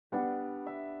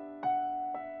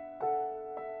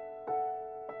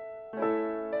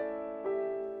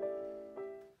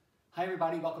Hi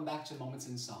everybody, welcome back to Moments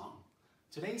in Song.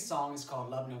 Today's song is called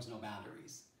Love Knows No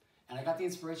Boundaries. And I got the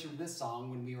inspiration from this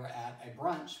song when we were at a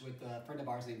brunch with a friend of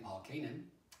ours named Paul Kanan.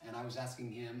 And I was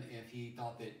asking him if he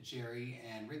thought that Jerry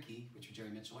and Ricky, which are Jerry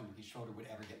Mitchell and Ricky Schroeder, would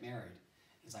ever get married.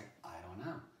 He's like, I don't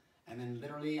know. And then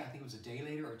literally, I think it was a day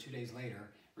later or 2 days later,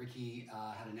 Ricky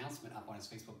had an announcement up on his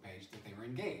Facebook page that they were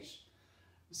engaged.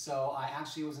 So I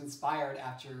actually was inspired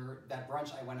after that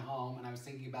brunch. I went home and I was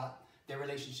thinking about their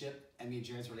relationship and me and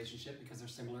Jerry's relationship because they're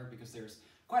similar, because there's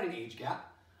quite an age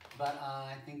gap. But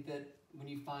I think that when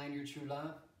you find your true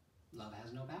love, love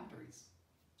has no boundaries.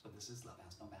 So this is Love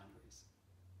Has No Boundaries.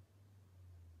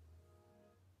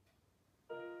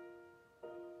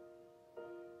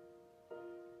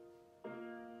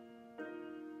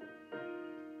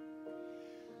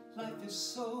 Life is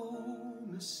so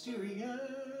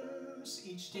mysterious,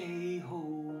 each day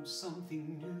holds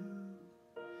something new.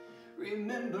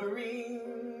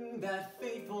 Remembering that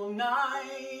fateful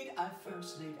night I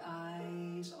first laid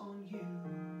eyes on you.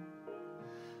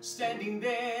 Standing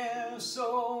there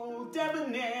so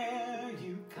debonair,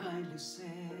 you kindly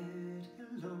said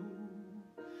hello.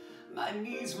 My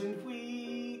knees went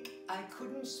weak, I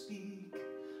couldn't speak,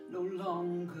 no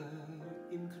longer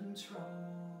in control.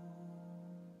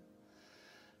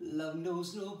 Love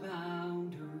knows no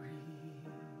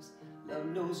boundaries, love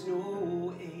knows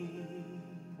no age.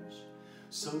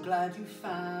 So glad you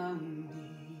found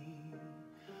me,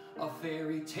 a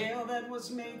fairy tale that was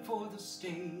made for the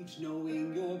stage.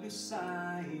 Knowing you're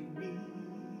beside me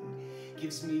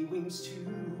gives me wings to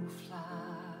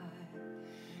fly.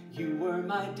 You were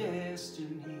my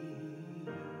destiny.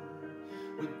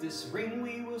 With this ring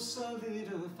we will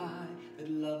solidify that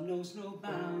love knows no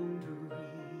boundaries.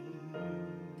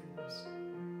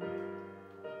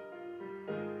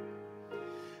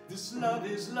 This love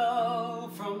is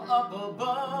love from up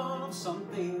above. Some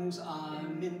things are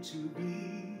meant to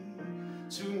be,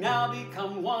 to now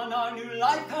become one. Our new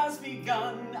life has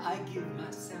begun. I give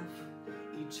myself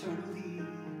eternally.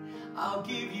 I'll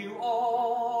give you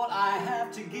all I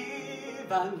have to give.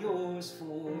 I'm yours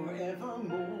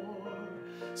forevermore.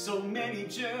 So many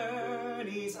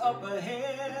journeys up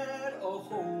ahead, a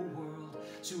whole world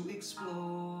to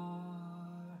explore.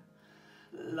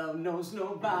 Love knows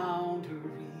no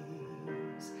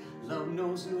boundaries, love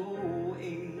knows no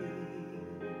age.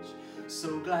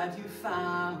 So glad you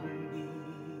found me,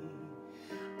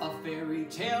 a fairy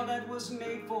tale that was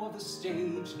made for the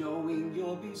stage. Knowing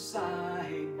you're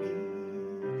beside me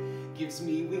gives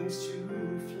me wings to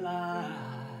fly.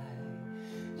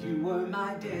 You were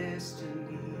my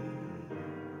destiny.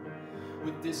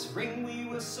 With this ring we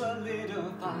will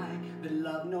solidify that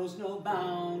love knows no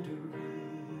boundaries.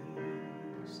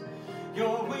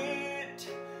 Your wit,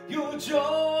 your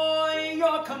joy,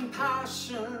 your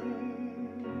compassion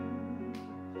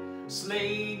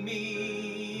slayed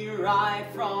me right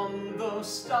from the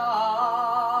start.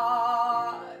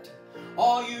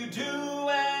 All you do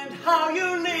and how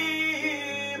you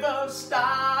live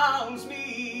astounds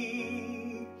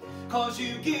me, 'cause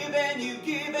you give and you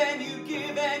give and you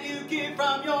give and you give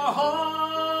from your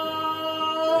heart.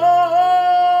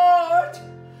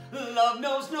 Love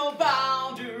knows no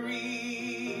boundaries,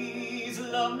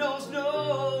 love knows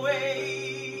no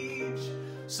age.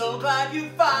 So glad you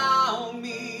found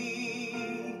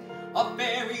me, a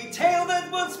fairy tale that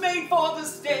was made for the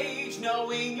stage.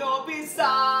 Knowing you're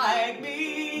beside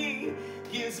me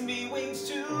gives me wings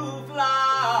to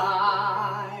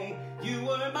fly. You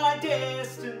were my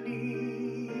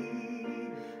destiny.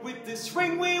 With this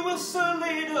ring we will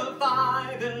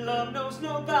solidify that love knows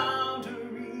no boundaries.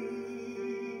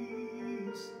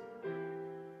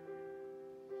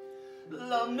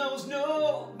 Love knows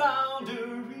no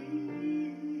boundaries.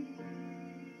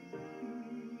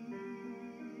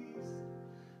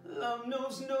 Love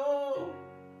knows no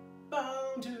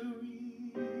boundaries.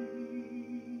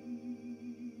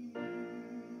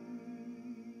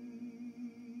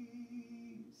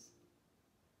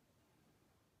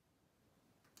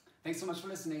 Thanks so much for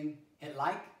listening. Hit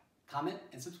like, comment,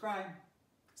 and subscribe.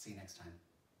 See you next time.